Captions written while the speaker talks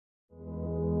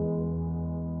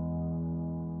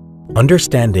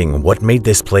Understanding what made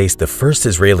this place the first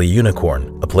Israeli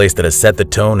unicorn, a place that has set the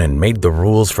tone and made the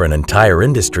rules for an entire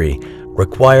industry,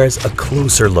 requires a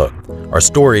closer look. Our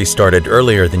story started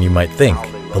earlier than you might think,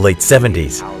 the late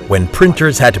 70s, when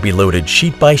printers had to be loaded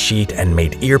sheet by sheet and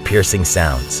made ear-piercing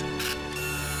sounds.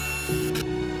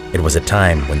 It was a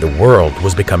time when the world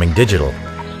was becoming digital,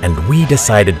 and we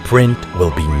decided print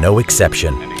will be no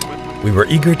exception. We were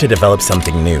eager to develop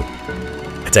something new,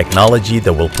 a technology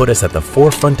that will put us at the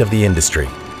forefront of the industry.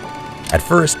 At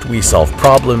first, we solved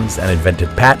problems and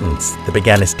invented patents that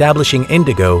began establishing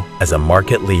Indigo as a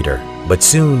market leader. But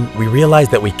soon, we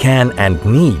realized that we can and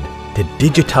need to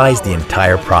digitize the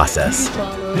entire process.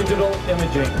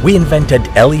 We invented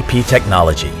LEP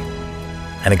technology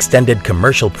and extended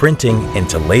commercial printing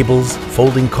into labels,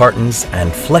 folding cartons,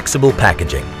 and flexible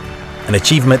packaging, an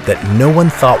achievement that no one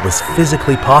thought was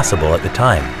physically possible at the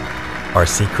time. Our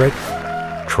secret?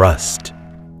 Trust.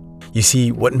 You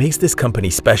see, what makes this company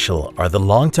special are the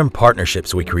long-term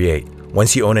partnerships we create.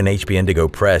 Once you own an HP Indigo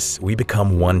press, we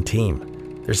become one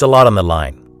team. There's a lot on the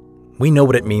line. We know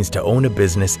what it means to own a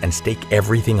business and stake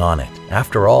everything on it.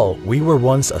 After all, we were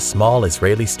once a small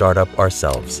Israeli startup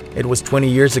ourselves. It was 20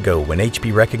 years ago when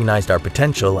HP recognized our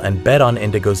potential and bet on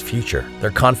Indigo's future. Their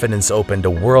confidence opened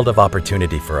a world of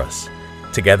opportunity for us.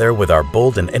 Together with our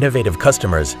bold and innovative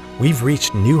customers, we've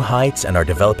reached new heights and are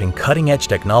developing cutting-edge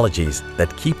technologies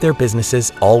that keep their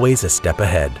businesses always a step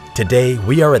ahead. Today,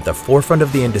 we are at the forefront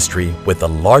of the industry with the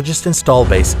largest install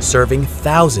base serving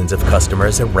thousands of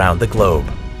customers around the globe.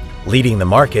 Leading the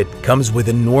market comes with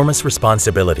enormous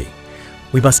responsibility.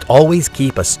 We must always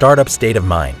keep a startup state of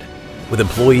mind, with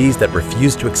employees that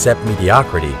refuse to accept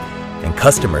mediocrity and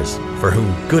customers for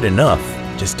whom good enough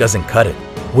just doesn't cut it.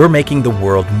 We're making the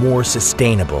world more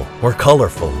sustainable, more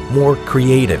colorful, more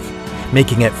creative,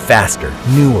 making it faster,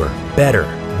 newer, better.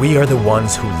 We are the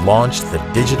ones who launched the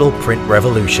digital print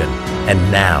revolution. And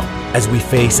now, as we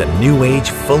face a new age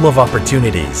full of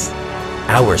opportunities,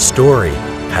 our story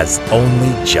has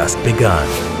only just begun.